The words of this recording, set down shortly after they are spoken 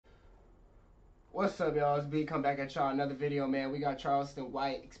What's up, y'all? It's B. Come back at y'all. Another video, man. We got Charleston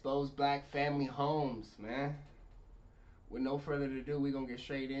White exposed black family homes, man. With no further ado, we gonna get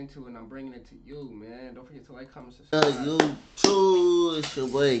straight into it, and I'm bringing it to you, man. Don't forget to like, comment, subscribe. YouTube, it's your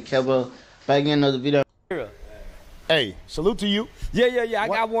boy Kebo. Back in another video. Hey, salute to you. Yeah. I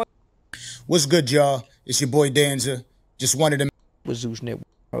got one. What's good, y'all? It's your boy Danza. Just wanted to. With Zeus Network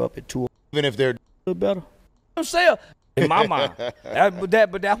up at 2. Even if they're A little better. I'm saying in my mind, but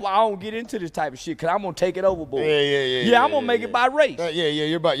that's why I don't get into this type of shit. Cause I'm gonna take it overboard. Yeah, I'm gonna make it by race. Yeah.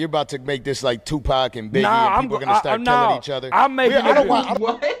 You're about to make this like Tupac and Biggie, Nah, and people are gonna start killing each other. I'm making I don't want.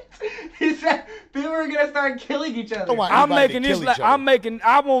 What? He said people are gonna start killing each other. I'm making this like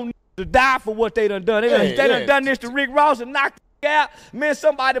I want to die for what they done. They done this to Rick Ross and knocked the out. Man,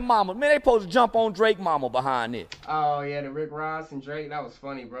 somebody mama. Man, they supposed to jump on Drake mama behind it. Oh yeah, the Rick Ross and Drake. That was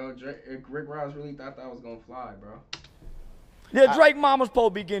funny, bro. Rick Ross really thought that was gonna fly, bro. Yeah, Drake mama's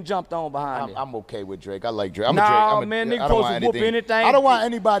supposed to be getting jumped on behind it. I'm okay with Drake. I like Drake. Man, nigga supposed to whoop anything. I don't want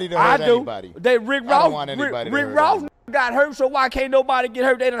anybody to hurt anybody. Rick Ross got hurt, so why can't nobody get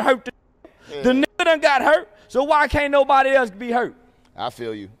hurt? They done hurt the nigga done got hurt, so why can't nobody else be hurt? I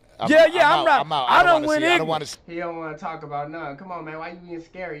feel you. I'm right. I don't want to. He don't want to talk about none. Come on, man. Why you being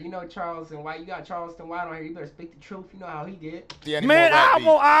scary? You know Charleston White. You got Charleston White on here. You better speak the truth. You know how he get. Man,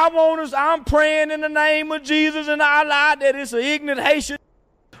 I'm praying in the name of Jesus and Allah that it's an ignorant Haitian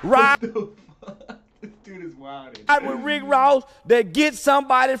right. What the fuck? This dude is wild. With Rick Ross that gets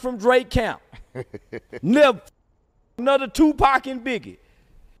somebody from Drake camp. Never another Tupac and Biggie.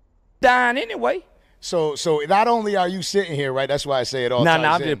 Dying anyway. So not only are you sitting here, right? That's why I say it all. No,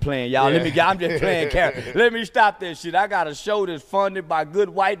 I'm just playing, y'all. Yeah. I'm just playing character. Let me stop that shit. I got a show that's funded by good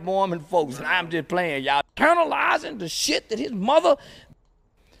white Mormon folks, and I'm just playing, y'all. Internalizing the shit that his mother.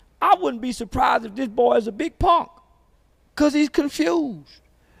 I wouldn't be surprised if this boy is a big punk, cause he's confused.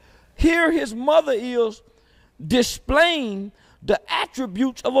 Here, his mother is displaying the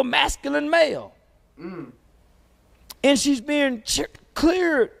attributes of a masculine male, and she's being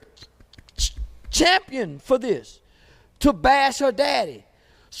cleared. Champion for this, to bash her daddy.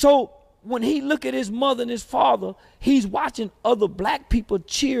 So when he look at his mother and his father, he's watching other black people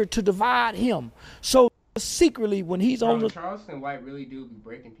cheer to divide him. So secretly, when he's on the Charleston White really do be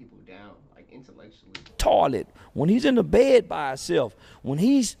breaking people down, like intellectually. Toilet, when he's in the bed by himself, when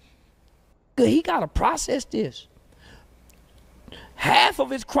he gotta process this. Half of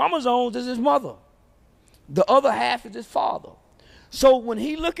his chromosomes is his mother. The other half is his father. So when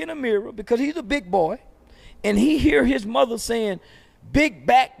he look in the mirror, because he's a big boy, and he hear his mother saying, big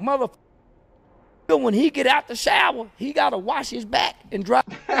back mother, when he get out the shower, he got to wash his back and dry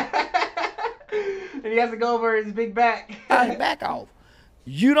and he has to go over his big back. his back off.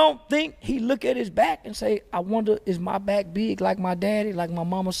 You don't think he look at his back and say, I wonder, is my back big like my daddy, like my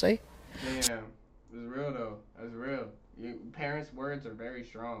mama say? Yeah, it's real though. That's real. Parents' words are very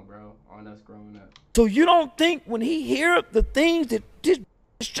strong, bro, on us growing up. So you don't think when he hear the things that this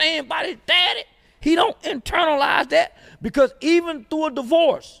is saying about his daddy, he don't internalize that? Because even through a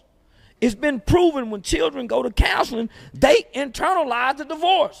divorce, it's been proven when children go to counseling, they internalize the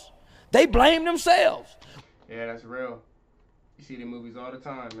divorce. They blame themselves. Yeah, that's real. You see the movies all the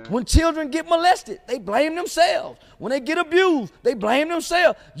time, man. When children get molested, they blame themselves. When they get abused, they blame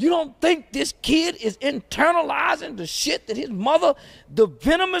themselves. You don't think this kid is internalizing the shit that his mother, the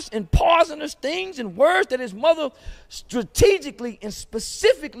venomous and poisonous things and words that his mother strategically and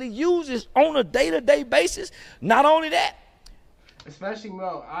specifically uses on a day-to-day basis? Not only that. Especially,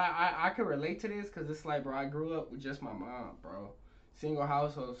 bro, I can relate to this because it's like, bro, I grew up with just my mom, bro. Single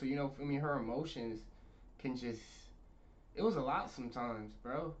household. So, you know, for me, her emotions can just... It was a lot sometimes,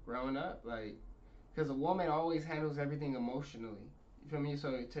 bro, growing up, like, because a woman always handles everything emotionally, you feel me?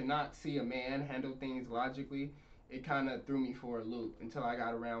 So to not see a man handle things logically, it kind of threw me for a loop until I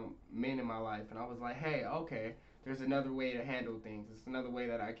got around men in my life, and I was like, hey, okay, there's another way to handle things. It's another way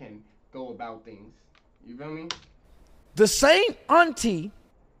that I can go about things. You feel me? The same auntie.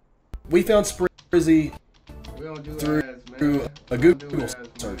 We found Sprizzy We don't do through a Google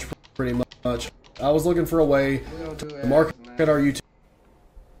search, pretty much. I was looking for a way to market our YouTube.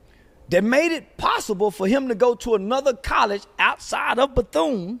 That made it possible for him to go to another college outside of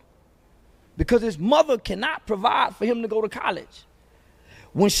Bethune because his mother cannot provide for him to go to college.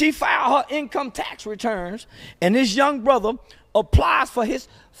 When she filed her income tax returns and this young brother applies for his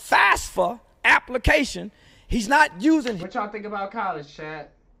FAFSA application, he's not using... What y'all think about college,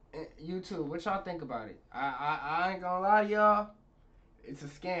 chat? YouTube, what y'all think about it? I ain't gonna lie to y'all. It's a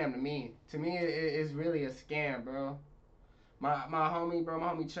scam to me. To me, it's really a scam, bro. My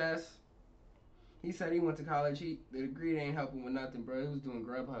homie Chess, he said he went to college. The degree ain't helping with nothing, bro. He was doing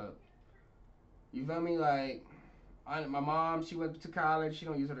Grubhub. You feel me? Like, my mom, she went to college. She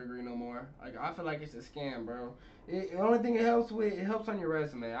don't use her degree no more. Like, I feel like it's a scam, bro. The only thing it helps with, it helps on your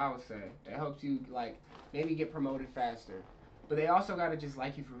resume, I would say. It helps you, like, maybe get promoted faster. But they also got to just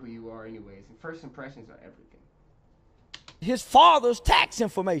like you for who you are anyways. And first impressions are everything. His father's tax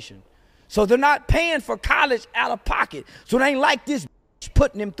information. So they're not paying for college out of pocket. So it ain't like this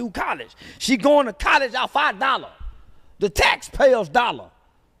putting him through college. She going to college out $5. The taxpayer's dollar.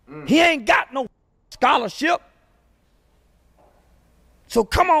 He ain't got no scholarship. So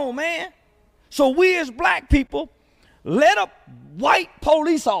come on, man. So we as black people let a white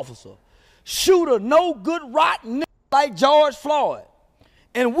police officer shoot a no good rotten nigga like George Floyd.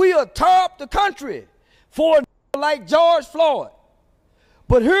 And we'll tear up the country for a nigga like George Floyd.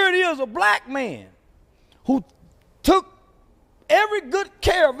 But here it is, a black man who took every good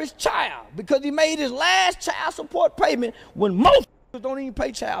care of his child because he made his last child support payment when most don't even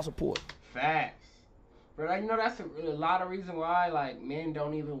pay child support. Facts. But like, you know, that's a lot of reason why like men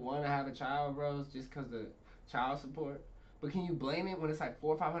don't even want to have a child, bro. It's just because of child support. But can you blame it when it's like $400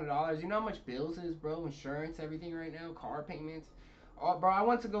 or $500? You know how much bills is, bro? Insurance, everything right now, car payments. Oh, bro, I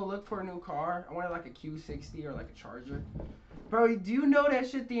went to go look for a new car. I wanted like a Q60 or like a Charger. Bro, do you know that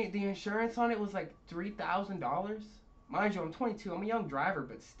shit? The insurance on it was like $3,000. Mind you, I'm 22. I'm a young driver,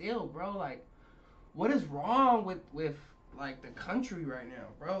 but still, bro, like, what is wrong with like the country right now,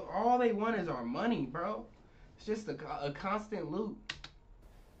 bro? All they want is our money, bro. It's just a constant loop.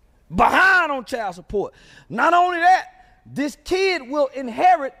 Behind on child support. Not only that, this kid will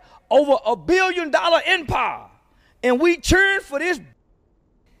inherit over $1 billion empire. And we cheering for this.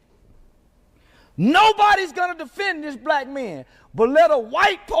 Nobody's gonna defend this black man, but let a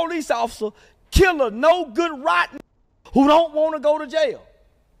white police officer kill a no good rotten who don't want to go to jail.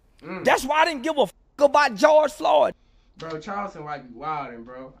 That's why I didn't give a fuck about George Floyd. Bro, Charleston might be wildin',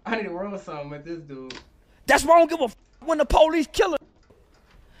 bro. I need to roll something with this dude. That's why I don't give a fuck when the police kill him.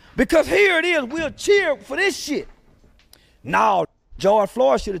 Because here it is, we'll cheer for this shit. Now, George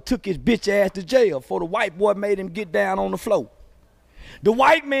Floyd should have took his bitch ass to jail before the white boy made him get down on the floor. The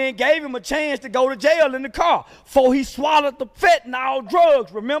white man gave him a chance to go to jail in the car before he swallowed the fentanyl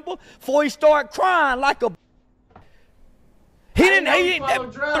drugs, remember? Before he started crying like a... He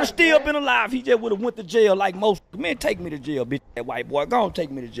would have still been alive. He just would have went to jail like most. Man, take me to jail, bitch, that white boy. Go on, take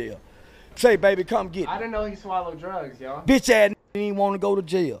me to jail. Say, baby, come get me. I didn't know he swallowed drugs, y'all. Bitch ass didn't want to go to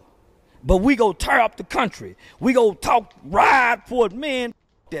jail. But we go tear up the country. We go talk, ride for it, man.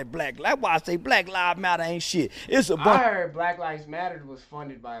 That black, that's why I say Black Lives Matter ain't shit. It's a bunch. I heard Black Lives Matter was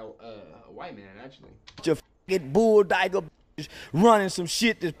funded by a white man, actually. Just get bulldigger running some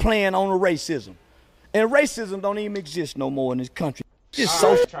shit that's playing on the racism. And racism don't even exist no more in this country. It's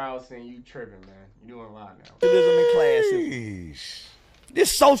social. Charleston, you tripping, man. You doing a lot now. Socialism and classism.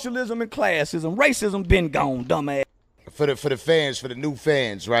 This socialism and classism. Racism been gone, dumbass. For the fans, for the new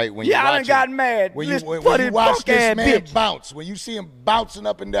fans, right? When I done got mad. When you watch this man bounce, when you see him bouncing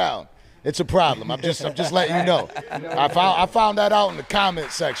up and down, it's a problem. I'm just letting you know. I found that out in the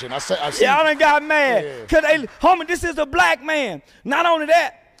comment section. I see. I done got mad. Yeah. Cause homie, this is a black man. Not only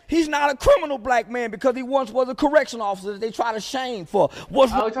that, he's not a criminal black man because he once was a correctional officer that they try to shame for.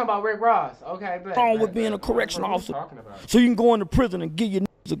 What's we're talking about Rick Ross. Okay, wrong with being a correctional officer? So you can go into prison and give your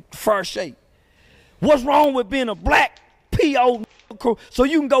a fair shake. What's wrong with being a black P.O. so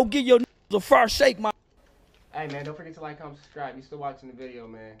you can go get your a fair shake, my? Hey, man, don't forget to like, comment, subscribe. You still watching the video,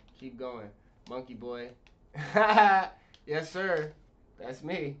 man. Keep going. Monkey boy. Yes, sir. That's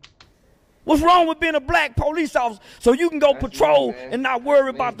me. What's wrong with being a black police officer so you can go patrol and not worry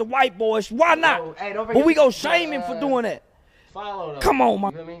about the white boys? Why not? Hey, don't but we go shame him for doing that. Follow, come on,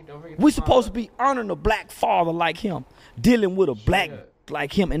 man. We supposed to be honoring a black father like him, dealing with a black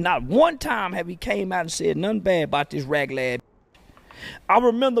like him, and not one time have he came out and said nothing bad about this rag lad. I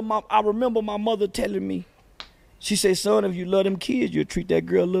remember my mother telling me, she said, son, if you love them kids, you'll treat that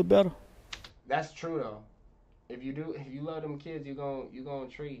girl a little better. That's true though. If you love them kids, you gonna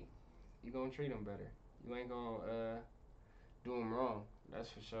treat them better. You ain't gonna do them wrong. That's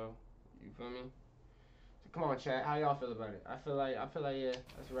for sure. You feel me? So come on, chat. How y'all feel about it? I feel like yeah,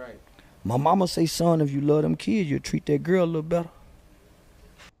 that's right. My mama say, son, if you love them kids, you'll treat that girl a little better.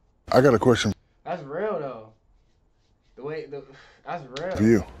 I got a question. That's real though. That's real. For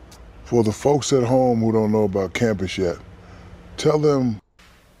you. For the folks at home who don't know about campus yet, tell them.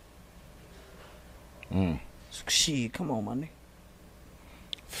 Shit, come on, my nigga.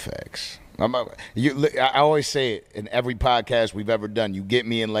 Facts. I always say it in every podcast we've ever done. You get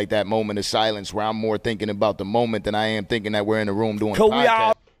me in like that moment of silence where I'm more thinking about the moment than I am thinking that we're in a room doing a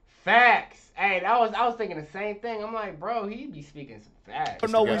podcast. Facts. Hey, I was thinking the same thing. I'm like, bro, he be speaking some facts. I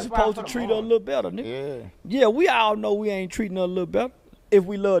know we supposed to treat her a little better, nigga. Yeah, we all know we ain't treating her a little better if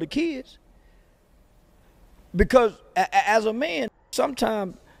we love the kids. Because as a man,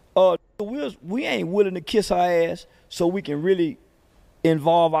 sometimes we ain't willing to kiss her ass so we can really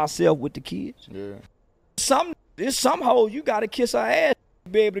involve ourselves with the kids. Yeah. There's some hoes you gotta kiss her ass to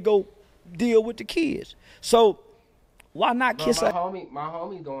be able to go deal with the kids. So why not kiss her? My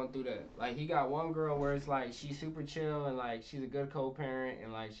homie going through that. Like, he got one girl where it's like she's super chill and like she's a good co-parent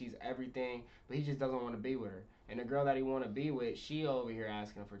and like she's everything, but he just doesn't want to be with her. And the girl that he want to be with, she over here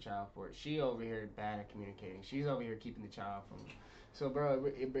asking for child support. She over here bad at communicating. She's over here keeping the child from him. So, bro,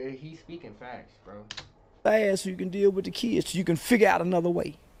 he's speaking facts, bro. Ass so you can deal with the kids, so you can figure out another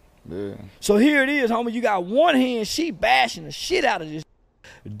way. Yeah. So here it is, homie. You got one hand, she bashing the shit out of this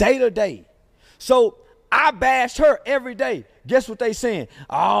day to day. So I bashed her every day. Guess what they saying?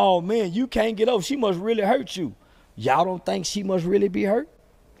 Oh, man, you can't get over. She must really hurt you. Y'all don't think she must really be hurt?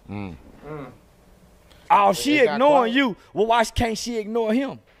 Oh, she ignoring you. Well, why can't she ignore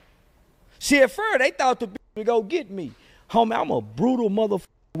him? See, at first, they thought the bitch would go get me. Homie, I'm a brutal motherfucker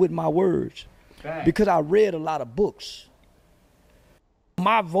with my words. Because I read a lot of books.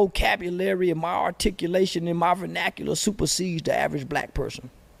 My vocabulary and my articulation and my vernacular supersedes the average black person.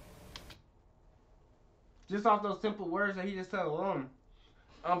 Just off those simple words that he just said alone,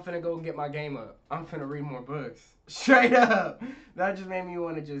 I'm finna go and get my game up. I'm finna read more books. Straight up. That just made me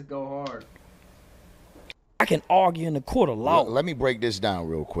want to just go hard. I can argue in the court of law. Let me break this down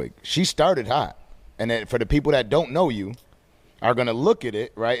real quick. She started hot. And then for the people that don't know you are going to look at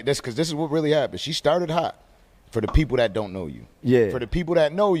it, right? Because this is what really happened. She started hot for the people that don't know you. Yeah. For the people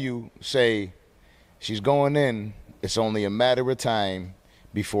that know you, say she's going in. It's only a matter of time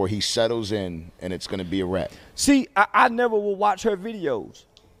before he settles in and it's going to be a wrap. See, I never will watch her videos.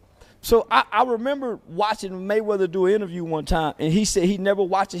 So I remember watching Mayweather do an interview one time, and he said he never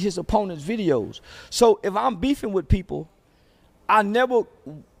watches his opponent's videos. So if I'm beefing with people, I never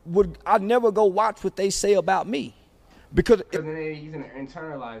go watch what they say about me. Because then he's going to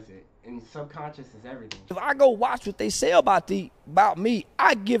internalize it, and subconscious is everything. If I go watch what they say about me,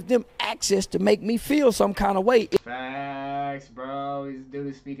 I give them access to make me feel some kind of way. Facts, bro. This dude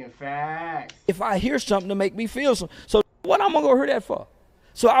is speaking facts. If I hear something to make me feel something. So what I'm going to go hear that for?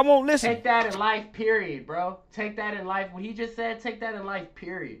 So I won't listen. Take that in life, period, bro. Take that in life. What he just said, take that in life,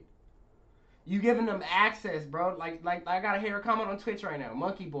 period. You giving them access, bro. Like I got to hear a comment on Twitch right now.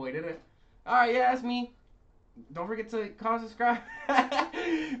 Monkey Boy, did it? All right, yeah, that's me. Don't forget to comment, subscribe.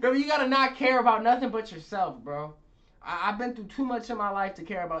 Bro, you gotta not care about nothing but yourself, bro. I've been through too much in my life to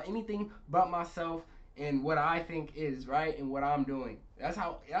care about anything but myself and what I think is right and what I'm doing. That's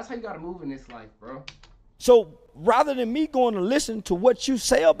how you gotta move in this life, bro. So rather than me going to listen to what you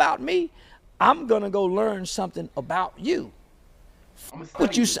say about me, I'm gonna go learn something about you.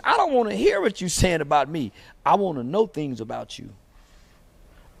 What you say, I don't want to hear what you're saying about me. I want to know things about you.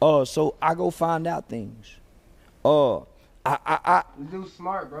 So I go find out things. You do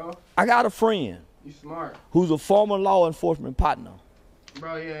smart, bro. I got a friend. You smart. Who's a former law enforcement partner.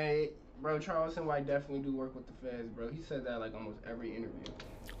 Bro, yeah, bro. Charleston White definitely do work with the feds, bro. He said that like almost every interview.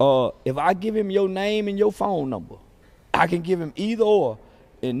 If I give him your name and your phone number, I can give him either or,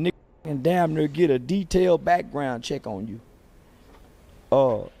 and nigga can damn near get a detailed background check on you.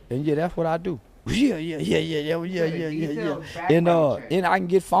 And yeah, that's what I do. Yeah. And I can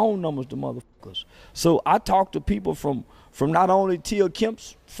get phone numbers to motherfuckers. So I talk to people from not only Tia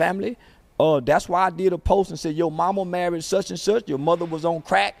Kemp's family. That's why I did a post and said, your mama married such and such. Your mother was on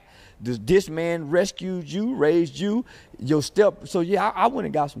crack. This man rescued you, raised you, your step. So yeah, I went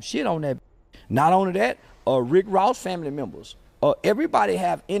and got some shit on that. Not only that, Rick Ross family members. Everybody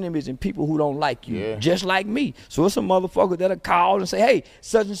have enemies and people who don't like you, just like me. So it's a motherfucker that'll call and say, hey,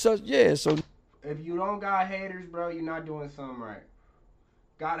 such and such, yeah. So if you don't got haters, bro, you're not doing something right.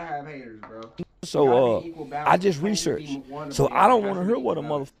 Gotta have haters, bro. So I just researched. So I don't want to hear what a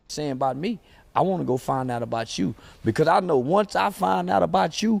motherfucker saying about me. I want to go find out about you, because I know once I find out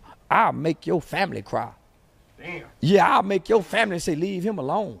about you, I'll make your family cry. Damn. Yeah, I'll make your family say, leave him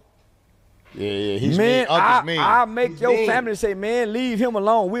alone. Yeah, he's man, mean. Uncle's mean. I'll make He's your mean. family say, man, leave him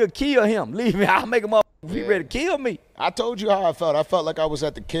alone. We'll kill him. Leave me. I'll make him up. He ready to kill me. I told you how I felt. I felt like I was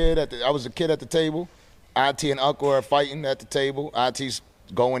a kid at the table. Auntie and uncle are fighting at the table. Auntie's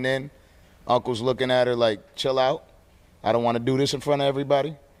going in. Uncle's looking at her like, chill out. I don't want to do this in front of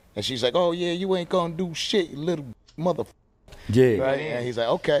everybody. And she's like, oh, yeah, you ain't going to do shit, you little motherfucker. Yeah. Right? And he's like,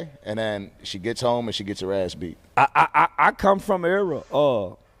 okay. And then she gets home and she gets her ass beat. I come from an era.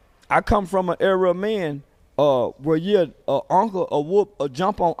 I come from an era of men where uncle will whoop or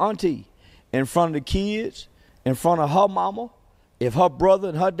jump on auntie. in front of the kids, in front of her mama. If her brother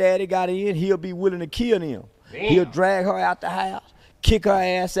and her daddy got in, he'll be willing to kill them. Damn. He'll drag her out the house, kick her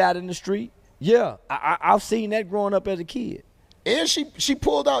ass out in the street. Yeah, I've seen that growing up as a kid. And she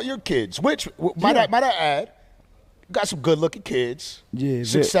pulled out your kids, which might I add, got some good looking kids,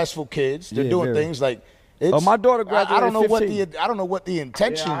 successful kids. They're doing things like. My daughter graduated. I don't know 15. I don't know what the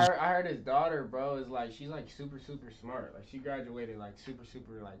intentions. Yeah, I heard his daughter, bro, is like she's like super smart. Like she graduated like super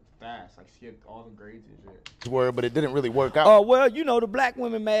like fast. Like skipped all the grades and shit. Were, but it didn't really work out. Well, you know the black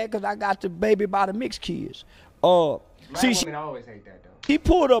women mad because I got the baby by the mixed kids. Black women always hate that though. He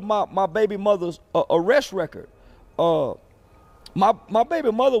pulled up my baby mother's arrest record. My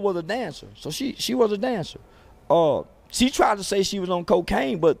baby mother was a dancer, so she was a dancer. She tried to say she was on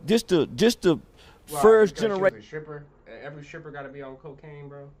cocaine, but just the first generation. Stripper. Every stripper got to be on cocaine,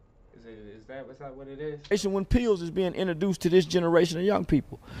 bro. Is that what it is? When pills is being introduced to this generation of young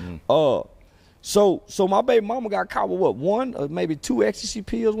people. So my baby mama got caught with what, 1 or maybe 2 ecstasy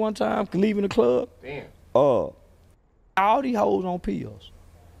pills one time leaving the club. Damn. All these hoes on pills.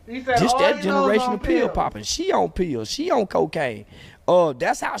 He said Just all that these generation hoes of pill popping. She on pills. She on cocaine.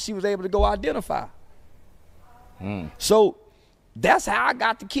 That's how she was able to go identify. So that's how I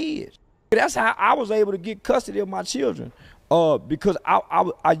got the kids. That's how I was able to get custody of my children, because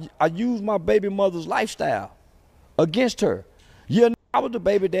I used my baby mother's lifestyle against her. Yeah, I was the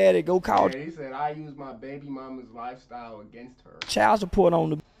baby daddy. Go call. Yeah, he said I used my baby mama's lifestyle against her. Child support on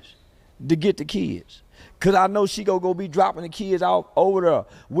the to get the kids, cause I know she go be dropping the kids off over there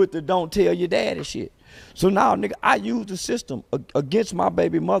with the don't tell your daddy shit. So now, nigga, I used the system against my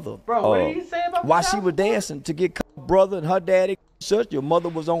baby mother. Bro, what did he say about while she was dancing to get brother and her daddy? Such your mother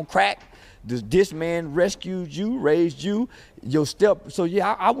was on crack. This man rescued you, raised you, your step. So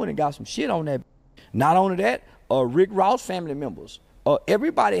yeah, I went and got some shit on that. Not only that, Rick Ross family members.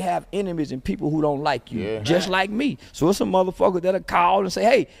 Everybody have enemies and people who don't like you, just like me. So it's a motherfucker that'll call and say,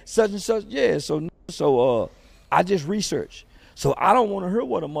 hey, such and such, yeah. So I just research. So I don't want to hear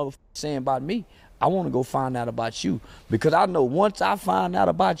what a motherfucker saying about me. I want to go find out about you, because I know once I find out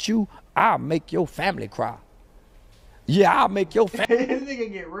about you, I'll make your family cry. Yeah, I'll make your family. This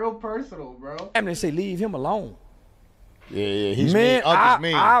nigga get real personal, bro. Family say, leave him alone. Yeah, he's man,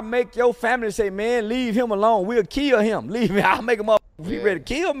 mean. I'll make your family say, man, leave him alone. We'll kill him. Leave me. I'll make him up. He ready to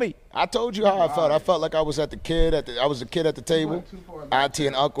kill me. I told you how I felt. I felt like I was a kid at the table. Auntie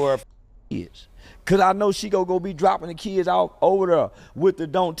and uncle are kids. Cause I know she go be dropping the kids off over there with the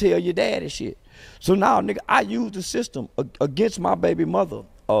don't tell your daddy shit. So now, nigga, I used the system against my baby mother.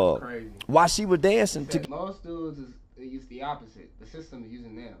 Crazy. While she was dancing to most dudes use the opposite. The system is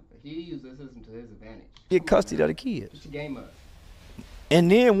using them. But he used the system to his advantage. Get custody of the kids. Put your game up.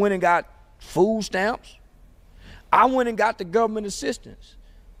 And then went and got food stamps. I went and got the government assistance.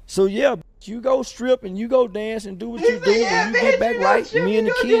 So yeah, you go strip and you go dance and do what you do. When you get back right, me and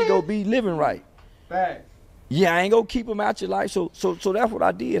the kids go be living right. Facts. Yeah, I ain't gonna keep them out your life. So that's what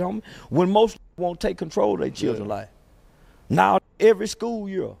I did, homie. When most won't take control of their children's life. Now every school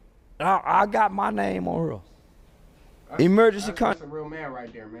year, I got my name on her. Emergency That's a real man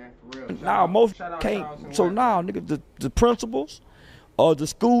right there, man. For real. Now most can't. So now, nigga, the principals, the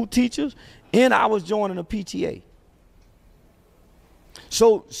school teachers, and I was joining a PTA.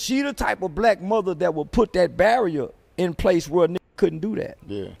 So she the type of black mother that will put that barrier in place where a nigga couldn't do that.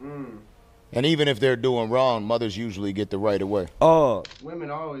 Yeah. And even if they're doing wrong, mothers usually get the right of way. Women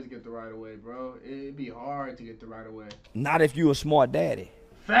always get the right of way, bro. It'd be hard to get the right of way. Not if you a smart daddy.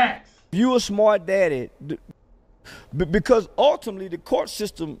 Facts. If you a smart daddy, because ultimately the court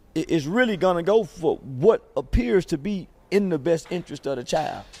system is really gonna go for what appears to be in the best interest of the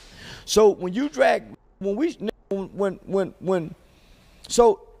child. So when you drag,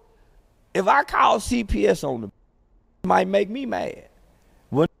 so if I call CPS on them, it might make me mad.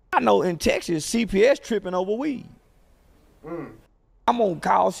 Well, I know in Texas, CPS tripping over weed. I'm gonna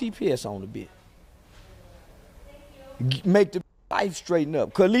call CPS on the bit. Make the life straighten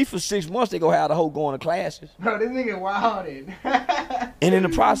up. Cause at least for 6 months they gonna have the whole going to classes. Bro, this nigga wildin'. And in the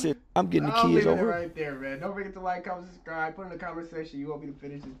process, I'm getting the kids over. Right there, man. Don't forget to like, comment, subscribe. Put in the comment section you want me to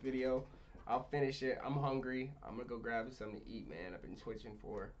finish this video. I'll finish it. I'm hungry. I'm gonna go grab something to eat, man. I've been twitching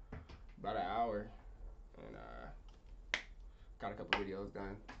for about an hour, and got a couple videos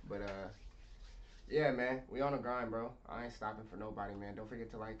done. But yeah, man, we on the grind, bro. I ain't stopping for nobody, man. Don't forget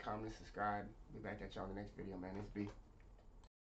to like, comment, and subscribe. Be back at y'all in the next video, man. It's B.